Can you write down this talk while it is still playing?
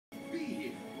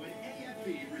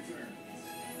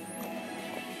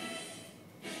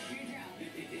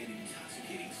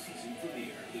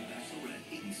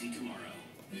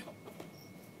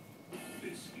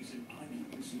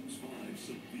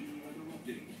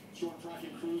Storm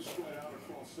tracking crews spread out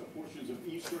across portions of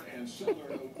eastern and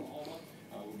southern Oklahoma.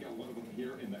 We've got one of them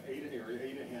here in the Ada area.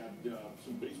 Ada had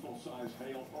some baseball-sized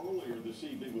hail earlier this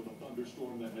evening with a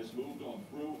thunderstorm that has moved on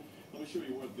through. Let me show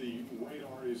you what the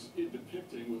radar is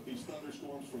depicting with these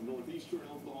thunderstorms from northeastern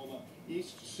Oklahoma,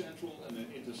 east, central, and then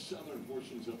into southern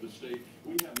portions of the state.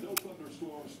 We have no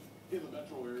thunderstorms in the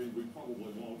metro area. We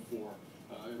probably won't for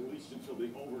at least until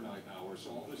the overnight hours.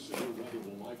 So all this severe weather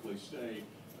will likely stay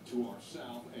to our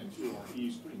south and to our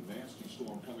east. Pretty nasty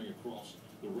storm coming across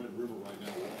the Red River right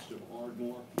now west of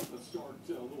Ardmore. Let's start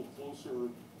a little closer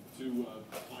to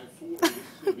I-40. This is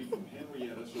going to be from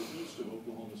Henrietta, so east of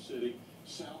Oklahoma City,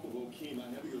 south of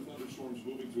Okemah. Heavier thunderstorms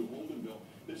moving through Holdenville.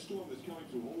 This storm that's coming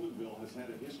through Holdenville has had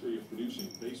a history of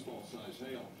producing baseball-sized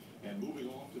hail and moving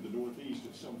off to the northeast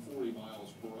at some 40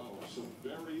 miles per hour. So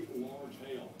very large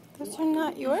hail. Those are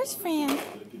not yours, Fran.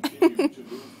 Continue to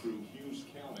move through Hughes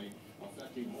County,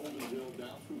 affecting Holdenville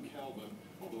down through Calvin,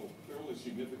 although fairly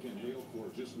significant hail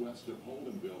core just west of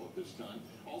Holdenville at this time.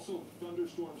 Also,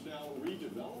 thunderstorms now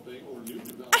redeveloping or new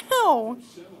development from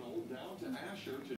Seminole down to Asher to